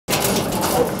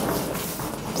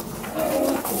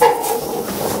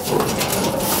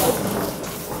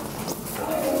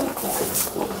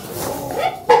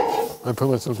I put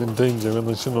myself in danger when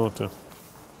I should not to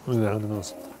with the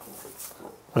animals.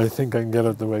 I think I can get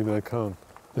out the way that I can't.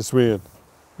 It's weird.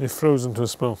 You're frozen to a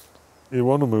spot. You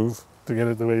want to move to get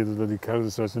out the way of the bloody cows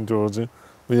are starting towards you,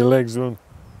 but your legs won't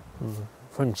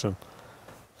function.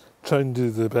 Try and do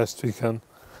the best we can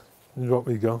with what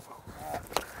we got.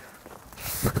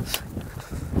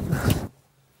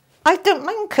 I don't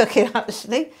mind cooking,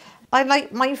 actually. I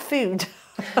like my food.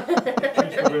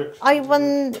 I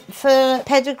won for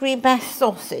pedigree best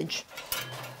sausage.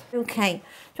 Okay, do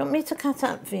you want me to cut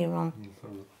up for you, Ron?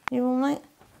 You all right?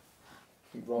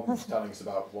 Ron was telling us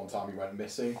about one time he went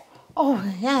missing. Oh,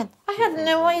 yeah. I had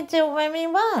no idea where he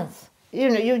was. You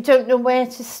know, you don't know where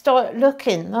to start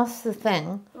looking, that's the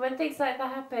thing. When things like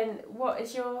that happen, what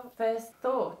is your first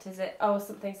thought? Is it, oh,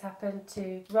 something's happened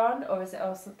to Ron, or is it,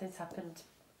 oh, something's happened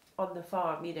on the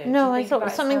farm, you know? No, I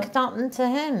thought something had happened to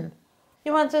him.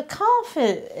 You had a calf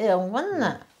ill, wasn't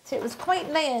it? So it was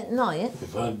quite late at night.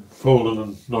 If I'd fallen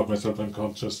and knocked myself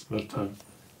unconscious at that time,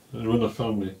 it wouldn't have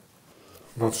found me.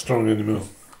 Not strong anymore.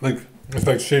 Like, it's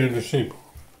like shearing a sheep.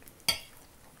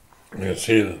 You can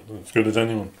shear it as good as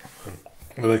anyone.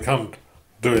 But they can't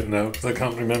do it now because they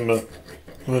can't remember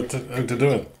how to do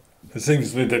it. It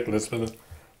seems ridiculous, but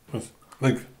it's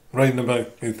like riding a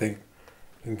bike, you think.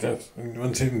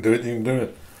 Once you can do it, you can do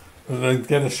it. But I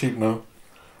get a sheep now,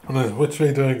 and which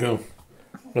way do I go?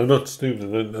 I'm not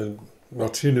stupid. I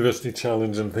watch University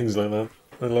Challenge and things like that.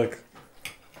 I like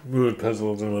word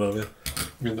puzzles and whatever.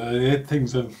 I hate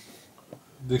things that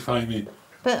defy me.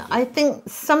 But I think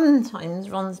sometimes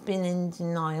Ron's been in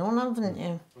denial, haven't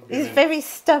you? He's very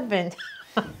stubborn.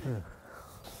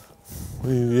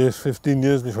 Years, 15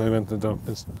 years before I went to the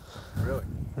doctors. Really?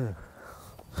 Yeah.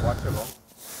 Why so long?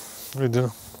 I don't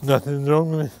know. Nothing's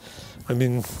wrong with me. I've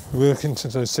been working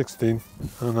since I was 16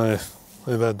 and I've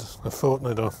had a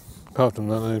fortnight off. Apart from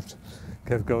that, I've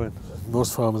kept going.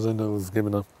 Most farmers I know have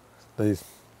given up. They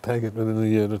peg it within a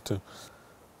year or two.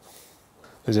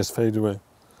 They just fade away.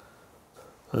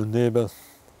 A neighbour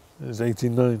is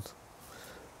 89.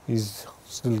 He's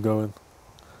still going.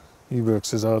 He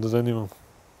works as hard as anyone.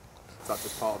 Is that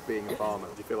just part of being a farmer?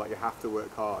 Do you feel like you have to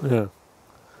work hard? Yeah.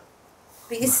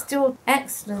 But he's still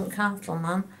excellent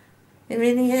cattleman. It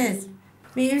really is.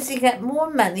 We usually get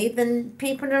more money than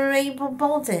people who are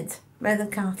able-bodied with the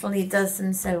cattle. He does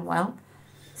them so well.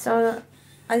 So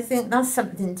I think that's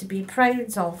something to be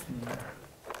proud of.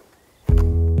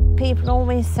 People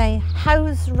always say,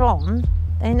 how's Ron?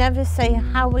 They never say,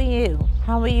 how are you?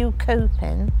 How are you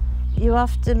coping? You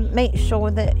have to make sure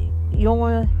that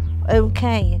you're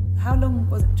okay. How long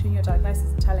was it between your diagnosis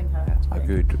and telling her?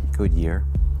 Actually? A good year.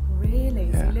 Really?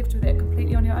 Yeah. So you lived with it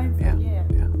completely on your own for a year?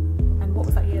 Yeah. And what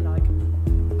was that year like?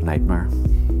 A nightmare.